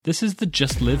This is the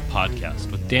Just Live podcast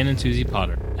with Dan and Susie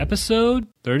Potter, episode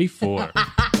 34.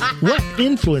 What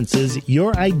influences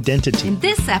your identity? In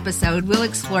this episode, we'll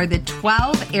explore the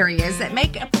 12 areas that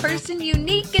make a person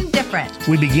unique and different.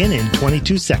 We begin in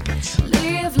 22 seconds.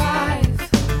 Live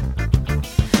life,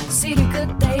 see the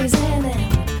good days in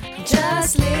it,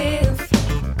 just live.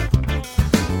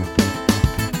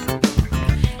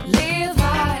 Live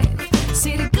life,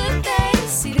 see the good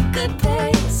days, see the good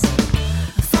days,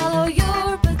 follow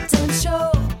your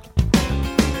potential.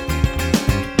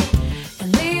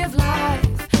 And live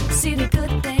life, see the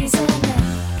good days in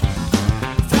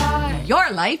it, thrive.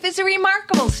 Your life is a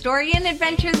remarkable story and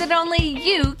adventure that only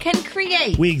you can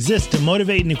create. We exist to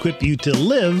motivate and equip you to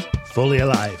live fully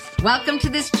alive. Welcome to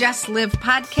this Just Live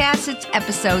podcast. It's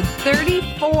episode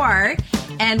 34,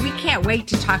 and we can't wait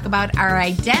to talk about our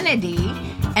identity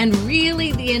and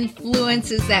really the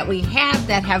influences that we have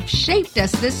that have shaped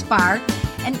us this far,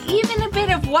 and even a bit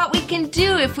of what we can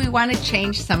do if we want to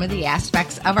change some of the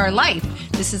aspects of our life.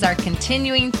 This is our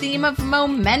continuing theme of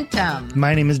momentum.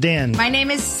 My name is Dan. My name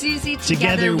is Susie.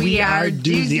 Together we are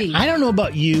Doozy. I don't know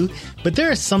about you, but there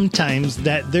are some times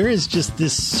that there is just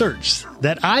this search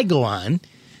that I go on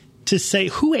to say,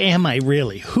 who am I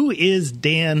really? Who is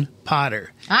Dan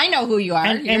Potter? I know who you are.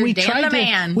 And we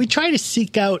try to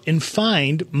seek out and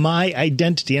find my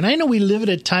identity. And I know we live at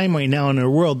a time right now in our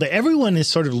world that everyone is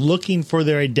sort of looking for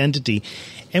their identity.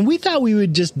 And we thought we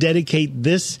would just dedicate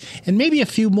this and maybe a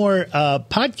few more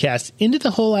podcasts into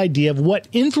the whole idea of what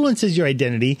influences your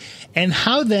identity and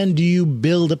how then do you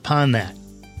build upon that.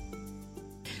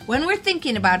 When we're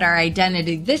thinking about our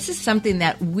identity, this is something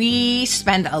that we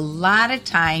spend a lot of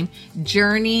time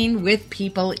journeying with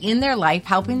people in their life,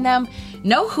 helping them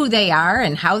know who they are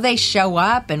and how they show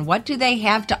up and what do they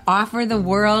have to offer the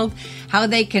world, how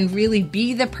they can really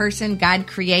be the person God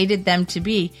created them to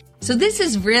be. So this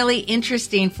is really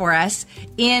interesting for us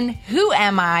in who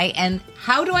am I and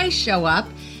how do I show up?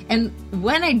 And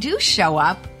when I do show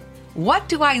up, what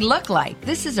do I look like?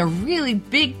 This is a really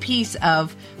big piece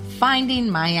of finding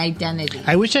my identity.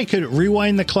 I wish I could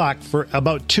rewind the clock for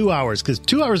about 2 hours, because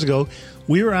 2 hours ago,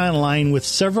 we were online with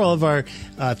several of our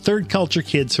third culture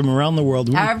kids from around the world.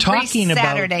 We were talking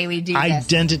Saturday about we do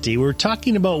identity. We were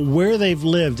talking about where they've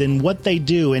lived and what they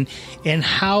do and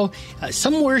how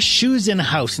some wear shoes in a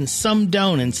house and some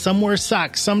don't, and some wear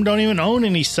socks. Some don't even own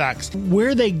any socks.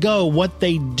 Where they go, what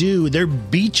they do, their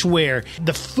beach wear,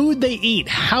 the food they eat,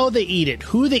 how they eat it,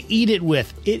 who they eat it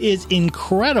with. It is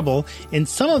incredible, and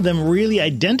some of them really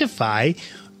identify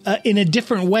in a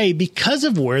different way because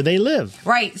of where they live.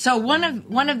 Right. So one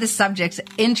of the subjects,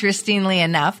 interestingly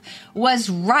enough,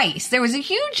 was rice. There was a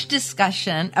huge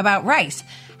discussion about rice.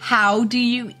 How do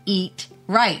you eat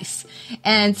rice?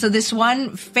 And so this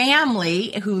one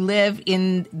family who live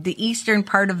in the eastern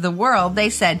part of the world, they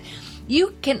said,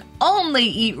 you can only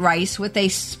eat rice with a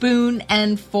spoon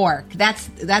and fork. That's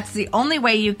the only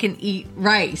way you can eat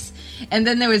rice. And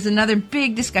then there was another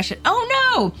big discussion. Oh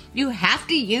no, you have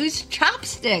to use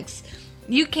chopsticks.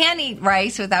 You can't eat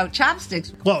rice without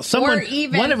chopsticks. Well,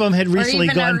 one of them had recently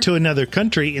gone to another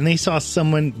country and they saw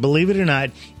someone, believe it or not,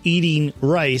 eating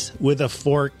rice with a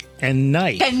fork and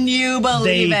knife. Can you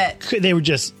believe it? They were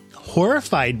just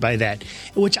horrified by that,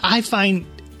 which I find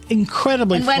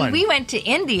incredibly fun. And when we went to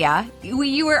India,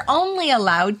 you were only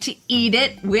allowed to eat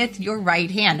it with your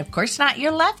right hand. Of course, not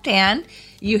your left hand.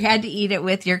 You had to eat it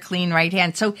with your clean right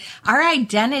hand. So our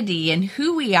identity and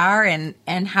who we are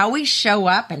and how we show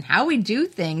up and how we do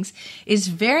things is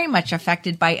very much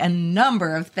affected by a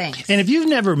number of things. And if you've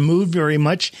never moved very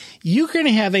much, you're going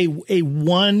to have a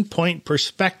one-point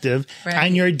perspective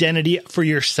on your identity for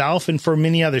yourself and for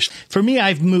many others. For me,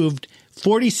 I've moved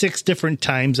 46 different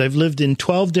times. I've lived in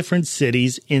 12 different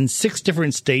cities in 6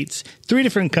 different states, 3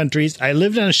 different countries. I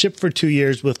lived on a ship for 2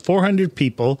 years with 400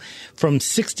 people from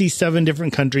 67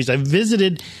 different countries. I've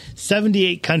visited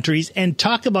 78 countries, and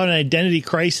talk about an identity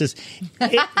crisis.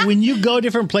 When you go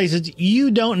different places,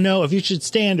 you don't know if you should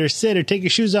stand or sit or take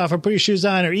your shoes off or put your shoes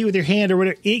on or eat with your hand or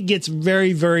whatever. It gets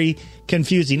very, very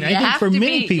confusing. I think for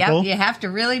many people, you have to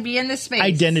really be in the space.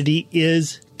 Identity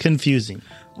is confusing.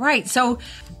 Right. So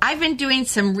I've been doing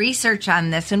some research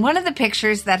on this, and one of the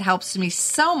pictures that helps me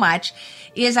so much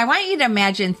is I want you to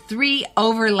imagine 3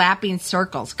 overlapping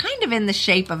circles, kind of in the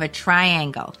shape of a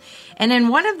triangle. And in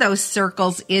one of those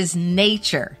circles is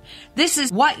nature. This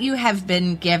is what you have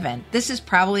been given. This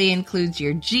probably includes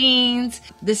your genes.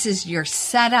 This is your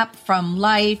setup from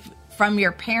life, from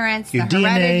your parents, your the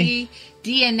heredity,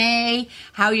 DNA,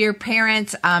 how your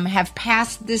parents have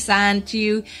passed this on to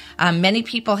you. Many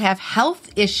people have health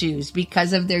issues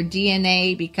because of their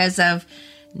DNA, because of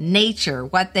nature,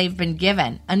 what they've been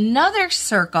given. Another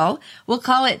circle, we'll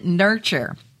call it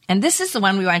nurture. And this is the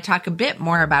one we want to talk a bit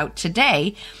more about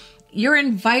today. Your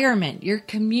environment, your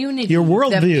community, Your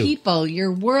worldview. the people,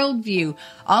 your worldview,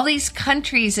 all these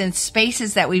countries and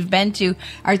spaces that we've been to,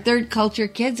 our third culture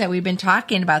kids that we've been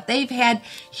talking about, they've had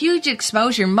huge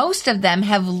exposure. Most of them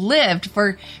have lived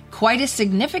for quite a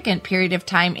significant period of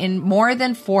time in more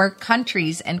than 4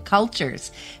 countries and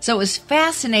cultures. So it was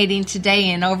fascinating today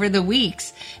and over the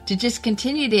weeks to just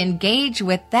continue to engage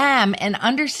with them and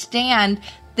understand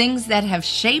things that have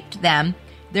shaped them,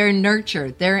 their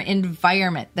nurture, their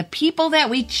environment, the people that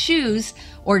we choose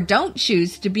or don't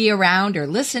choose to be around or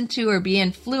listen to or be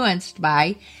influenced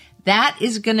by. That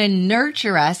is going to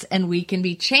nurture us, and we can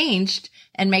be changed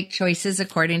and make choices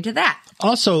according to that.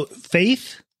 Also,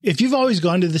 faith. If you've always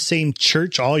gone to the same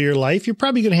church all your life, you're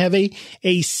probably going to have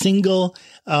a single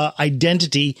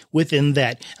identity within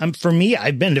that. For me,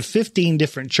 I've been to 15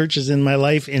 different churches in my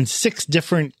life in 6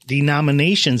 different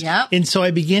denominations. Yep. And so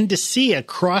I begin to see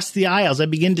across the aisles, I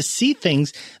begin to see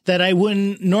things that I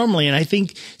wouldn't normally. And I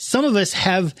think some of us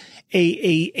have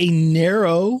a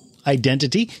narrow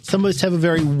identity. Some of us have a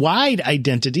very wide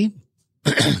identity.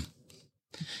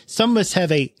 Some of us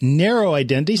have a narrow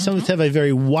identity. Some of us have a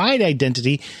very wide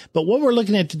identity. But what we're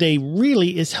looking at today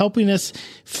really is helping us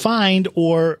find,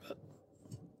 or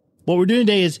what we're doing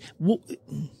today is, what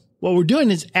we're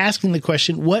doing is asking the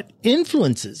question, what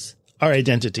influences our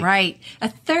identity? Right. A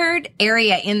third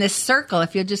area in this circle,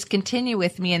 if you'll just continue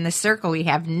with me in the circle, we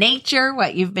have nature,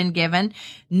 what you've been given,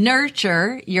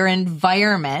 nurture, your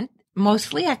environment,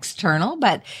 mostly external,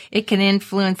 but it can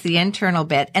influence the internal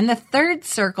bit. And the third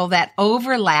circle that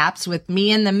overlaps with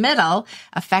me in the middle,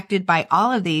 affected by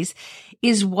all of these,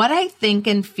 is what I think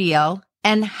and feel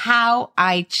and how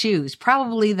I choose.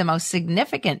 Probably the most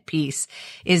significant piece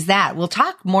is that. We'll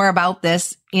talk more about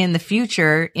this in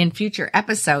future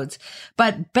episodes.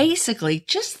 But basically,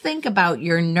 just think about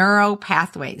your neural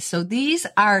pathways. So these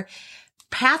are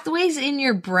pathways in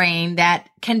your brain that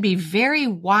can be very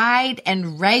wide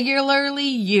and regularly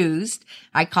used.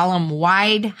 I call them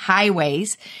wide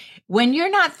highways. When you're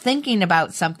not thinking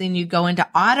about something, you go into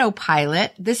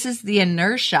autopilot. This is the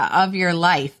inertia of your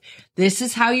life. This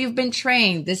is how you've been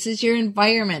trained. This is your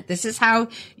environment. This is how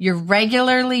you're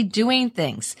regularly doing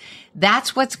things.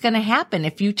 That's what's going to happen.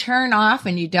 If you turn off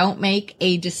and you don't make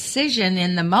a decision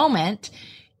in the moment,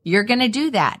 you're going to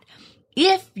do that.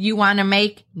 If you want to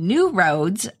make new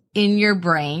roads in your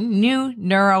brain, new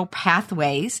neural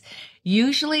pathways,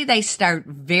 usually they start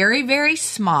very, very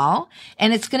small,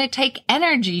 and it's going to take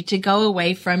energy to go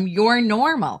away from your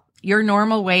normal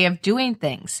way of doing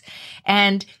things.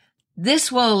 And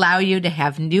this will allow you to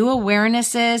have new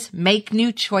awarenesses, make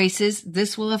new choices.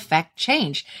 This will affect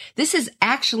change. This is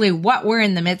actually what we're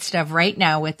in the midst of right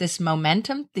now with this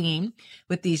momentum theme,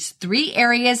 with these 3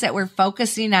 areas that we're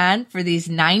focusing on for these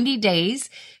 90 days,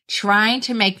 trying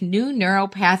to make new neural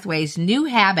pathways, new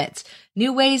habits,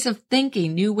 new ways of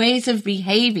thinking, new ways of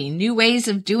behaving, new ways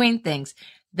of doing things.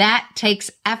 That takes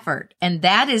effort. And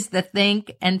that is the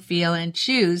think and feel and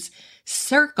choose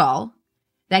circle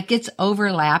that gets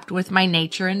overlapped with my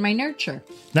nature and my nurture.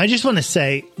 Now, I just want to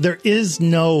say there is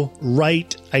no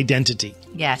right identity.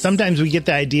 Yes. Sometimes we get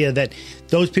the idea that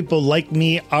those people like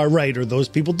me are right, or those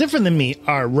people different than me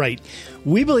are right.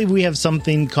 We believe we have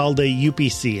something called a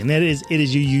UPC, and that is, it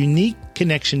is your unique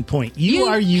connection point. You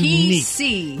are unique.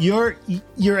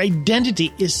 Your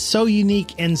identity is so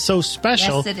unique and so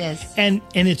special. Yes, it is. And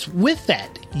it's with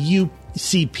that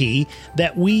UCP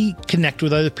that we connect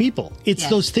with other people. It's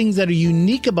those things that are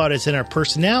unique about us in our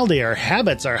personality, our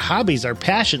habits, our hobbies, our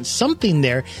passions, something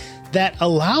there that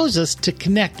allows us to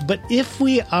connect. But if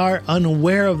we are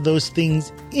unaware of those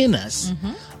things in us,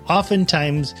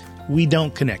 oftentimes we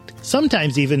don't connect.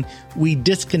 Sometimes even we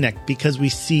disconnect because we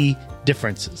see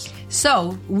differences.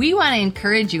 So we want to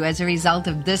encourage you as a result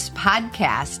of this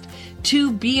podcast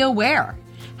to be aware.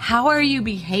 How are you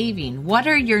behaving? What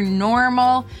are your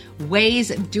normal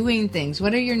ways of doing things?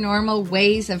 What are your normal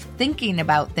ways of thinking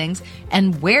about things?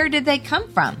 And where did they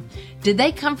come from? Did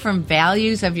they come from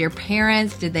values of your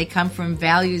parents? Did they come from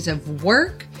values of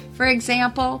work, for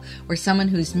example, or someone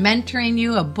who's mentoring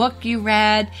you, a book you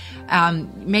read?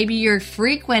 Maybe you're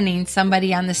frequenting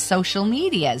somebody on the social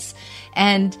medias,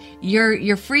 and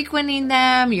you're frequenting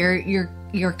them.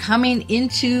 You're coming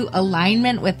into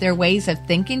alignment with their ways of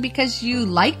thinking because you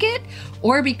like it,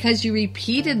 or because you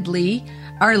repeatedly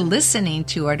are listening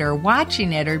to it or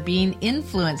watching it or being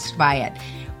influenced by it.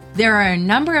 There are a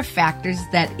number of factors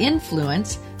that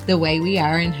influence the way we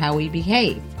are and how we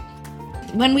behave.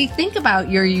 When we think about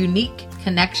your unique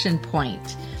connection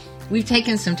point, we've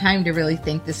taken some time to really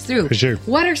think this through. For sure.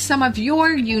 What are some of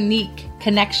your unique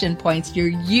connection points, your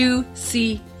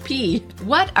UCP?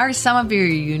 What are some of your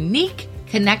unique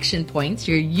connection points,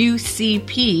 your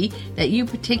UCP, that you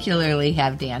particularly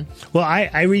have, Dan? Well,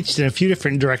 I reached in a few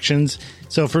different directions.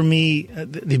 So for me,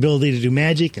 the ability to do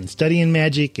magic and study in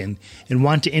magic and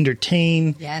want to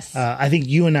entertain. Yes. I think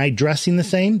you and I dressing the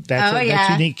same. That's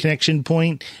a unique connection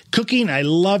point. Cooking. I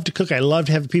love to cook. I love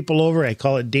to have people over. I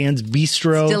call it Dan's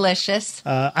Bistro. It's delicious.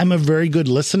 I'm a very good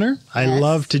listener. I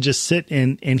love to just sit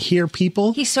and hear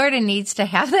people. He sort of needs to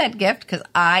have that gift because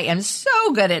I am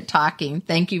so good at talking.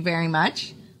 Thank you very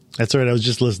much. That's right. I was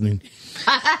just listening.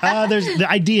 There's the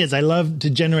ideas. I love to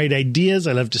generate ideas.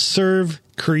 I love to serve,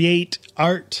 create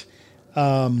art,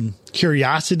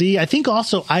 curiosity. I think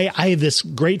also I have this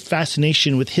great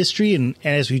fascination with history, and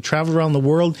as we travel around the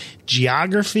world,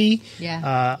 geography.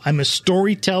 Yeah. I'm a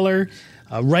storyteller,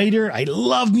 a writer. I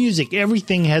love music.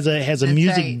 Everything has a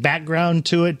music background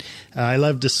to it. I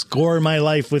love to score my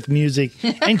life with music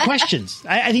and questions.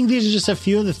 I think these are just a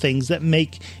few of the things that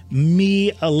make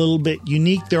me a little bit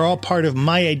unique. They're all part of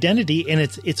my identity, and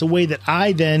it's a way that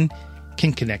I then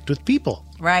can connect with people.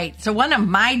 Right. So one of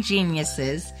my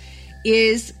geniuses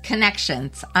is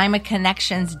connections. I'm a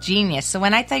connections genius. So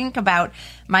when I think about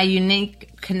my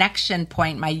unique connection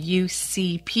point, my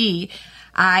UCP,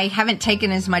 I haven't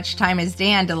taken as much time as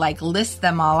Dan to list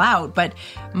them all out, but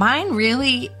mine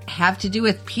really have to do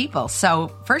with people.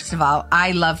 So first of all,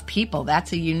 I love people.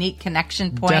 That's a unique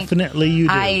connection point. Definitely you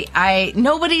do.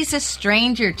 Nobody's a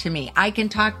stranger to me. I can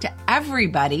talk to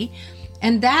everybody.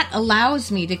 And that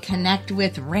allows me to connect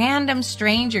with random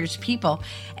strangers, people.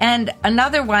 And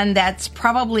another one that's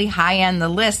probably high on the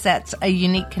list that's a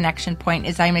unique connection point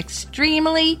is I'm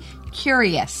extremely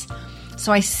curious.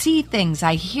 So I see things,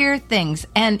 I hear things,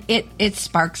 and it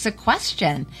sparks a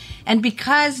question. And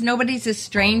because nobody's a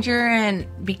stranger and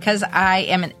because I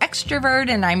am an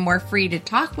extrovert and I'm more free to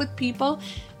talk with people,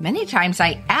 many times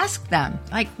I ask them,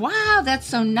 wow, that's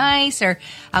so nice, or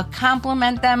I'll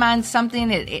compliment them on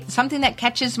something, something that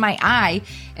catches my eye,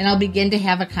 and I'll begin to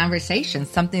have a conversation,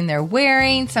 something they're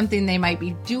wearing, something they might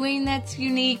be doing that's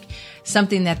unique,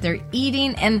 something that they're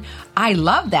eating, and I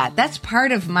love that. That's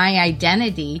part of my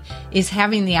identity, is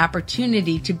having the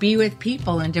opportunity to be with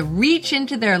people and to reach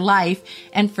into their life,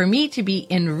 and for me to be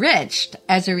enriched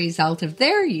as a result of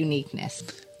their uniqueness.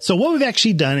 So what we've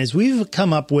actually done is we've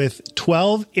come up with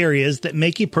 12 areas that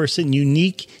make a person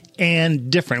unique and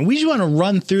different. We just want to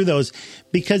run through those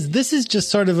because this is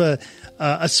just sort of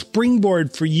a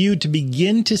springboard for you to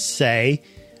begin to say,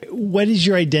 what is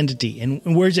your identity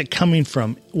and where's it coming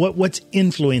from? What's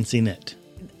influencing it?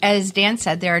 As Dan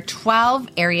said, there are 12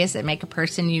 areas that make a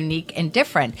person unique and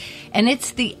different. And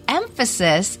it's the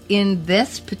emphasis in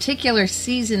this particular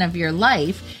season of your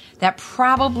life that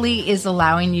probably is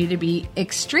allowing you to be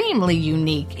extremely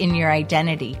unique in your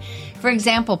identity. For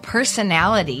example,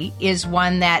 personality is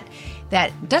one that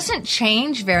doesn't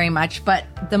change very much, but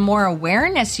the more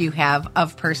awareness you have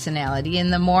of personality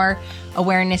and the more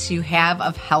awareness you have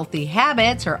of healthy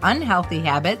habits or unhealthy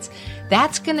habits,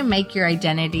 that's going to make your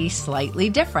identity slightly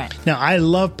different. Now, I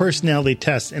love personality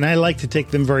tests, and I like to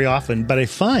take them very often, but I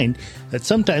find that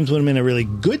sometimes when I'm in a really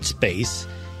good space,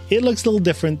 it looks a little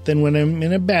different than when I'm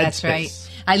in a bad space. That's right.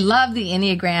 I love the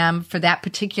Enneagram for that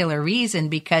particular reason,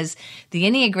 because the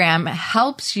Enneagram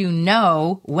helps you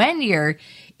know when you're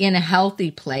in a healthy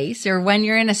place or when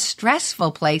you're in a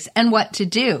stressful place and what to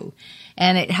do.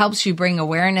 And it helps you bring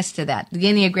awareness to that. The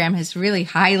Enneagram has really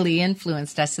highly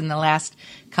influenced us in the last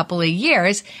couple of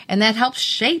years, and that helps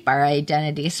shape our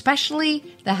identity, especially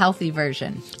the healthy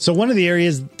version. So one of the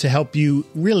areas to help you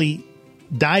really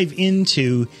dive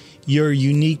into your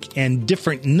unique and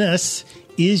differentness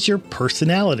is your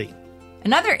personality.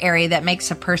 Another area that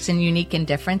makes a person unique and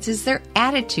different is their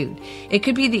attitude. It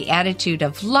could be the attitude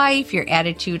of life, your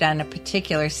attitude on a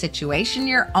particular situation,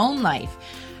 your own life.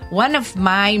 One of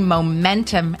my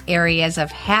momentum areas of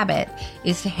habit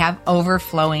is to have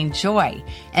overflowing joy.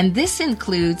 And this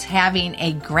includes having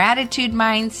a gratitude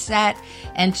mindset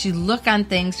and to look on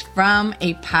things from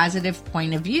a positive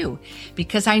point of view.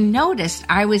 Because I noticed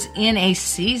I was in a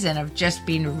season of just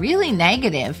being really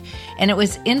negative, and it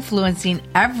was influencing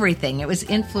everything. It was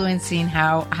influencing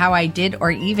how I did or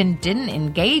even didn't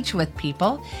engage with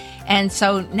people. And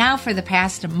so now for the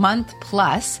past month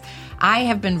plus, I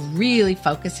have been really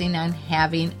focusing on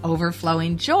having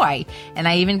overflowing joy. And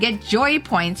I even get joy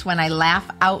points when I laugh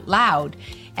out loud.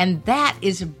 And that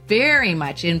is very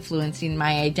much influencing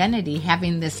my identity,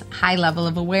 having this high level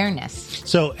of awareness.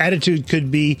 So attitude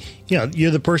could be,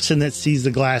 you're the person that sees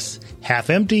the glass half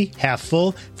empty, half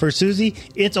full. For Susie,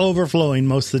 it's overflowing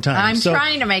most of the time. I'm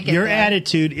trying to make it your there.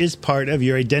 attitude is part of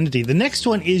your identity. The next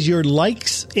one is your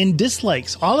likes and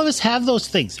dislikes. All of us have those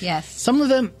things. Yes. Some of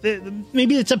them,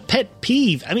 maybe it's a pet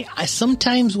peeve. I mean,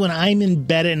 sometimes when I'm in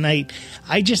bed at night,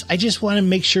 I just want to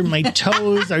make sure my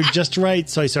toes are just right.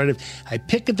 So I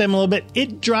pick at them a little bit.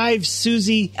 It drives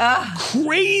Susie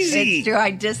crazy. It's true.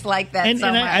 I dislike that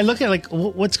so much. I look at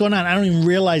what's going on? I don't even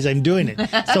realize I'm doing it.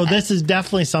 So this is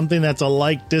definitely something that's a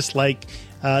like, dislike,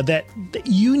 that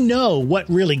what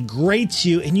really grates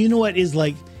you. And you know what is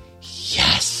like,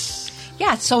 yes.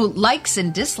 Yeah, so likes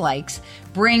and dislikes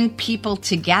bring people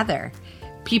together.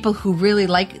 People who really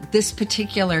like this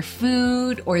particular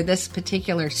food or this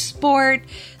particular sport,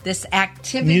 this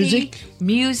activity,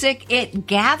 music, it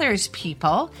gathers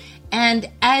people. And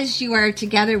as you are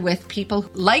together with people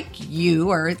like you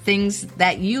or things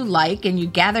that you like and you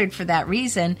gathered for that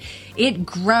reason, it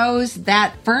grows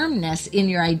that firmness in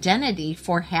your identity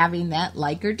for having that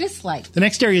like or dislike. The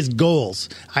next area is goals.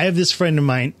 I have this friend of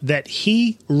mine that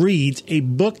he reads a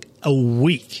book a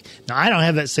week. Now, I don't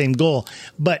have that same goal,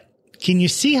 but can you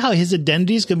see how his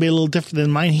identity is going to be a little different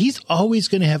than mine? He's always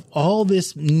going to have all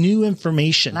this new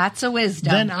information. Lots of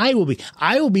wisdom. Than I will be.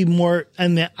 I will be more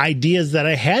on the ideas that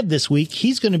I had this week.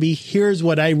 He's going to be, here's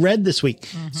what I read this week.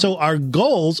 Mm-hmm. So our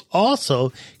goals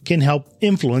also can help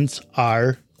influence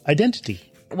our identity.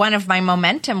 One of my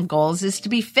momentum goals is to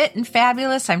be fit and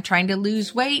fabulous. I'm trying to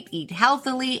lose weight, eat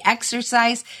healthily,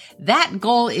 exercise. That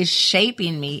goal is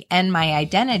shaping me and my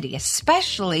identity,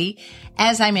 especially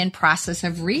as I'm in process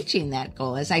of reaching that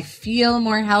goal, as I feel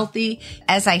more healthy,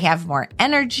 as I have more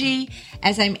energy,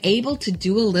 as I'm able to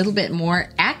do a little bit more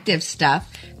active stuff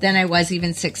than I was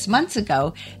even 6 months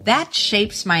ago. That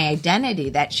shapes my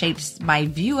identity. That shapes my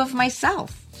view of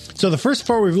myself. So the first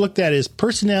four we've looked at is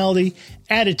personality,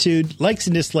 attitude, likes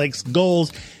and dislikes,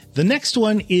 goals. The next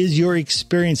one is your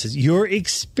experiences. Your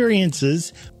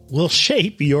experiences will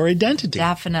shape your identity.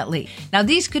 Definitely. Now,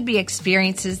 these could be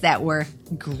experiences that were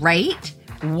great,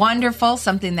 wonderful,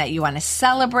 something that you want to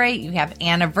celebrate. You have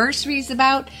anniversaries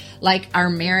about, like our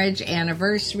marriage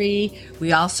anniversary.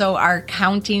 We also are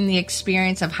counting the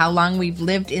experience of how long we've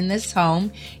lived in this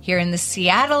home here in the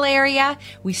Seattle area.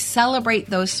 We celebrate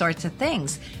those sorts of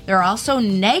things. There are also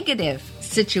negative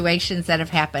situations that have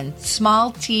happened,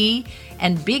 small t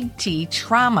and big T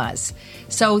traumas.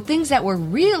 So things that were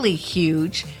really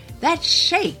huge, that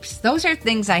shapes. Those are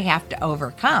things I have to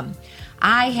overcome.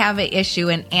 I have an issue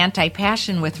in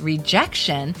anti-passion with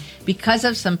rejection because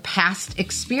of some past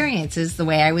experiences, the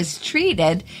way I was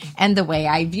treated and the way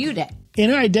I viewed it.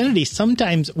 In our identity,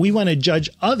 sometimes we want to judge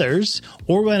others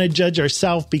or we want to judge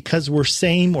ourselves because we're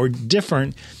same or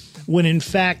different, when in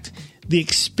fact, the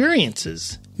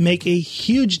experiences make a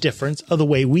huge difference of the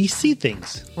way we see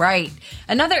things. Right.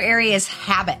 Another area is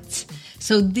habits.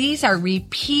 So these are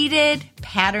repeated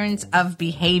patterns of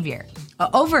behavior.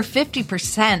 Over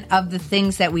 50% of the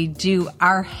things that we do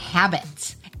are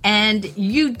habits. And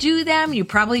you do them, you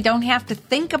probably don't have to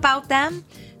think about them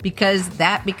because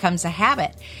that becomes a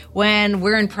habit. When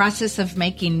we're in process of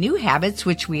making new habits,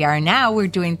 which we are now, we're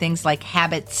doing things like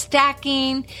habit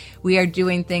stacking. We are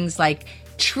doing things like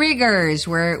triggers.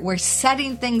 We're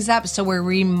setting things up so we're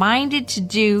reminded to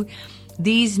do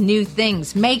these new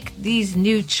things, make these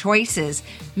new choices,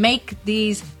 make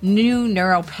these new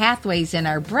neural pathways in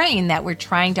our brain that we're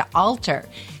trying to alter.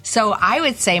 So I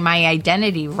would say my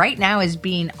identity right now is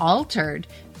being altered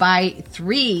by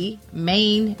 3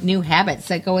 main new habits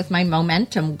that go with my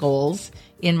momentum goals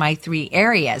in my 3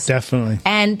 areas. Definitely.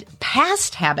 And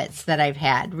past habits that I've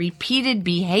had, repeated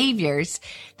behaviors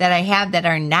that I have that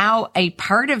are now a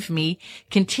part of me,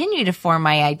 continue to form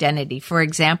my identity. For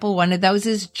example, one of those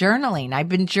is journaling. I've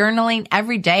been journaling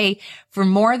every day for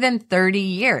more than 30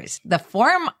 years. The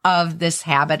form of this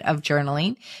habit of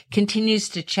journaling continues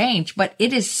to change, but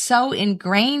it is so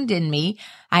ingrained in me.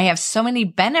 I have so many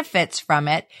benefits from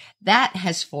it that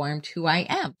has formed who I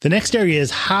am. The next area is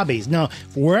hobbies. Now,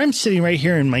 where I'm sitting right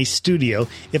here in my studio,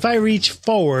 if I reach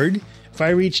forward, if I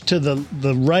reach to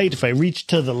the right, if I reach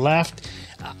to the left,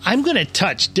 I'm going to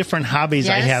touch different hobbies.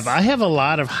 Yes. I have. I have a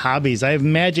lot of hobbies. I have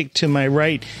magic to my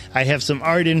right. I have some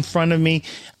art in front of me.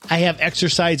 I have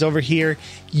exercise over here.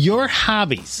 Your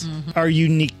hobbies are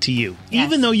unique to you. Yes.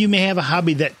 Even though you may have a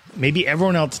hobby that maybe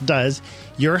everyone else does,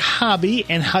 your hobby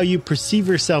and how you perceive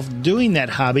yourself doing that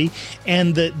hobby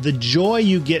and the joy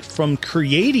you get from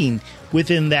creating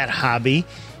within that hobby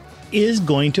is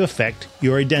going to affect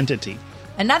your identity.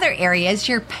 Another area is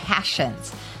your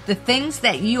passions. the things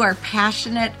that you are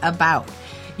passionate about.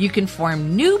 You can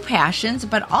form new passions,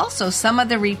 but also some of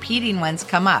the repeating ones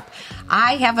come up.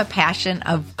 I have a passion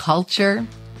of culture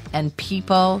and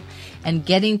people and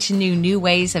getting to know new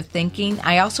ways of thinking.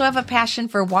 I also have a passion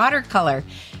for watercolor,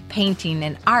 painting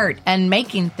and art, and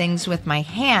making things with my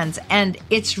hands. And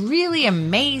it's really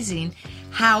amazing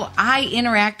how I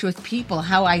interact with people,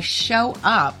 how I show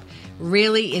up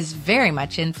really is very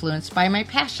much influenced by my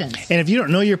passions. And if you don't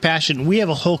know your passion, we have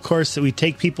a whole course that we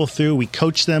take people through. We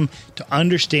coach them to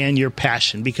understand your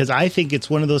passion, because I think it's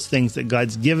one of those things that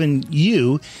God's given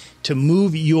you to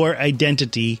move your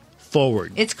identity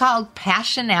forward. It's called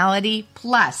Passionality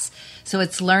Plus. So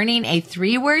it's learning a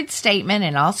 3-word statement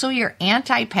and also your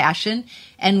anti-passion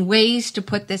and ways to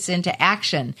put this into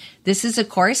action. This is a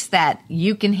course that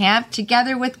you can have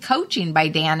together with coaching by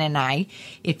Dan and I.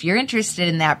 If you're interested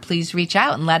in that, please reach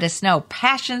out and let us know.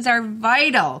 Passions are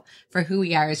vital for who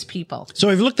we are as people. So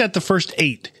we've looked at the first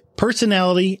 8: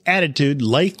 personality, attitude,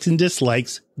 likes and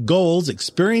dislikes, goals,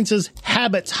 experiences,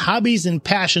 habits, hobbies, and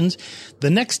passions. The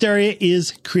next area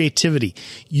is creativity.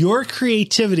 Your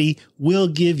creativity will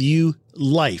give you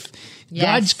life. Yes.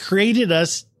 God's created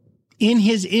us in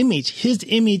his image. His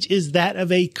image is that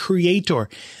of a creator.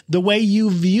 The way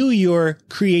you view your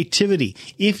creativity.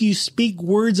 If you speak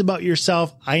words about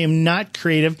yourself, I am not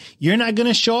creative, you're not going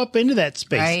to show up into that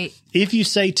space. Right. If you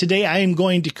say, today I am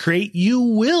going to create, you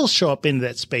will show up into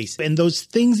that space. And those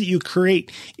things that you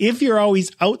create, if you're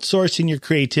always outsourcing your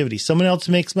creativity, someone else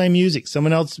makes my music,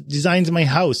 someone else designs my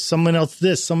house, someone else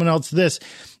this, someone else this.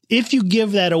 If you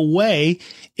give that away,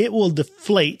 it will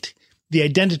deflate the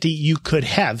identity you could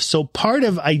have. So part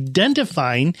of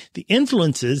identifying the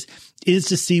influences is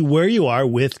to see where you are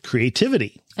with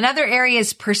creativity. Another area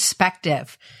is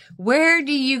perspective. Where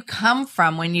do you come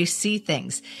from when you see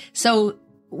things? So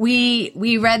we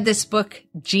read this book,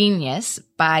 Genius,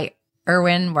 by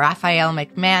Erwin Raphael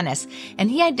McManus, and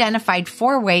he identified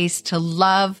 4 ways to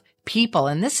love people.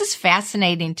 And this is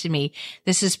fascinating to me.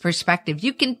 This is perspective.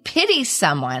 You can pity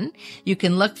someone. You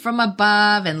can look from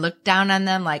above and look down on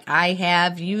them like I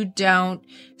have, you don't.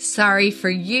 Sorry for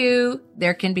you.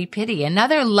 There can be pity.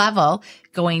 Another level,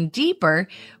 going deeper,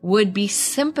 would be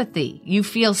sympathy. You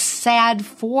feel sad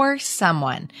for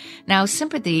someone. Now,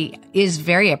 sympathy is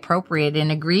very appropriate in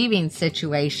a grieving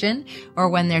situation or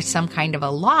when there's some kind of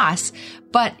a loss,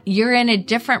 but you're in a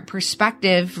different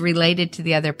perspective related to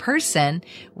the other person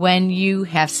when you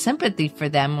have sympathy for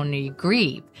them when you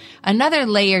grieve. Another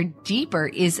layer deeper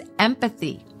is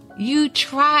empathy. You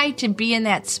try to be in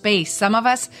that space. Some of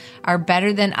us are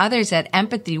better than others at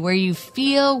empathy, where you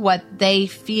feel what they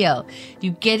feel.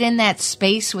 You get in that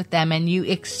space with them and you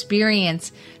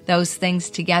experience those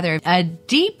things together. A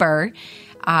deeper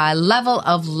level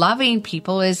of loving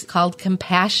people is called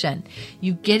compassion.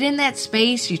 You get in that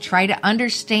space, you try to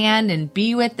understand and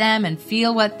be with them and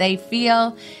feel what they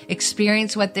feel,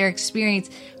 experience what they're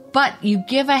experiencing, but you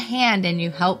give a hand and you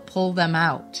help pull them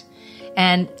out.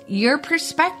 And your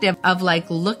perspective of like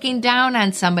looking down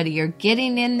on somebody or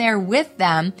getting in there with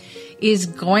them is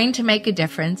going to make a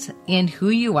difference in who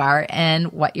you are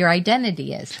and what your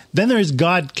identity is. Then there's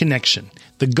God connection.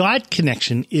 The God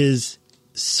connection is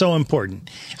so important.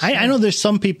 Sure. I know there's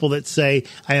some people that say,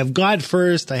 I have God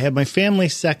first, I have my family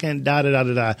second,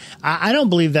 da-da-da-da-da. I don't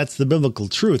believe that's the biblical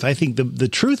truth. I think the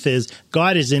truth is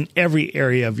God is in every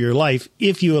area of your life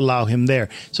if you allow him there.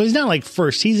 So he's not like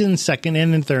first, he's in second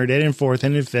and in third and in fourth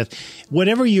and in fifth,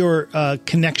 whatever your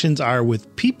connections are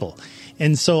with people.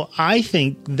 And so I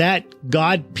think that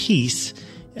God piece,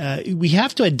 we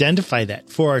have to identify that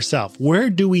for ourselves. Where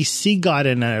do we see God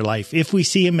in our life? If we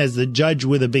see him as the judge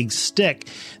with a big stick,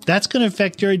 that's going to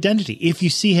affect your identity. If you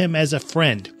see him as a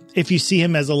friend, if you see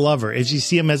him as a lover, if you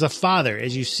see him as a father,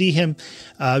 as you see him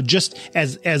just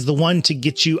as the one to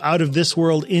get you out of this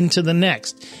world into the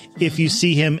next, if you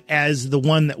see him as the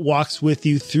one that walks with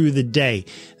you through the day,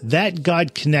 that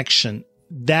God connection,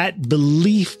 that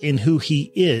belief in who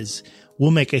he is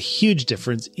will make a huge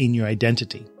difference in your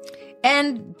identity.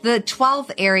 And the 12th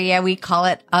area, we call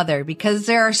it other, because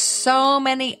there are so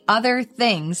many other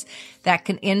things that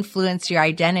can influence your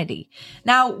identity.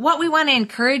 Now, what we want to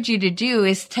encourage you to do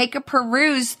is take a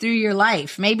peruse through your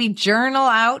life, maybe journal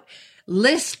out,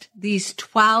 list these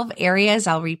 12 areas.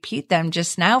 I'll repeat them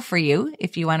just now for you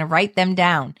if you want to write them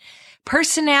down.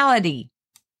 Personality,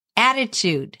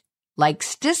 attitude,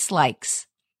 likes, dislikes,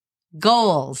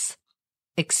 goals,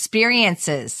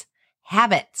 experiences,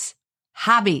 habits,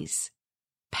 hobbies,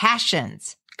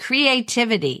 passions,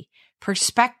 creativity,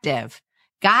 perspective,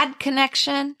 God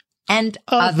connection, and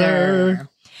other.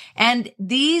 And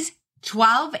these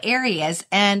 12 areas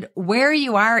and where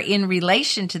you are in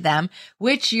relation to them,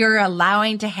 which you're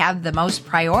allowing to have the most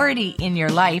priority in your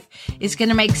life, is going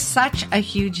to make such a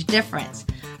huge difference.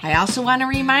 I also want to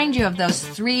remind you of those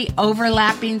 3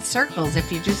 overlapping circles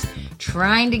if you're just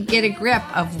trying to get a grip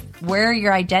of where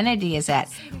your identity is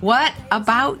at. What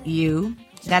about you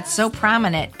that's so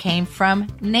prominent came from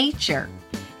nature?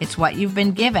 It's what you've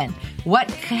been given. What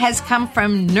has come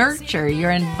from nurture,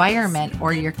 your environment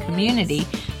or your community,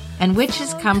 and which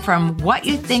has come from what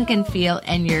you think and feel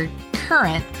and your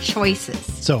current choices.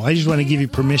 So I just want to give you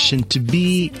permission to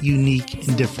be unique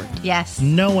and different. Yes.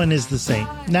 No one is the same.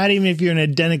 Not even if you're an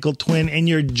identical twin and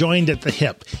you're joined at the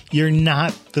hip. You're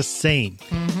not the same.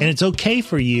 And it's okay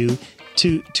for you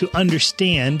to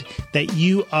understand that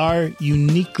you are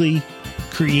uniquely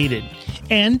created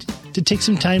and to take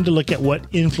some time to look at what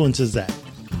influences that.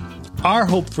 Our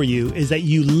hope for you is that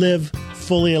you live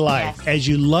fully alive as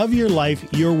you love your life,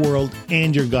 your world,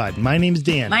 and your God. My name is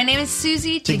Dan. My name is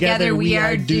Susie. Together we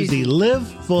are Doozy. Live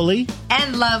fully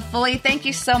and love fully. Thank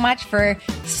you so much for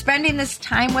spending this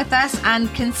time with us on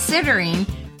considering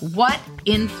what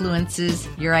influences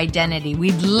your identity.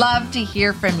 We'd love to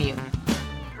hear from you.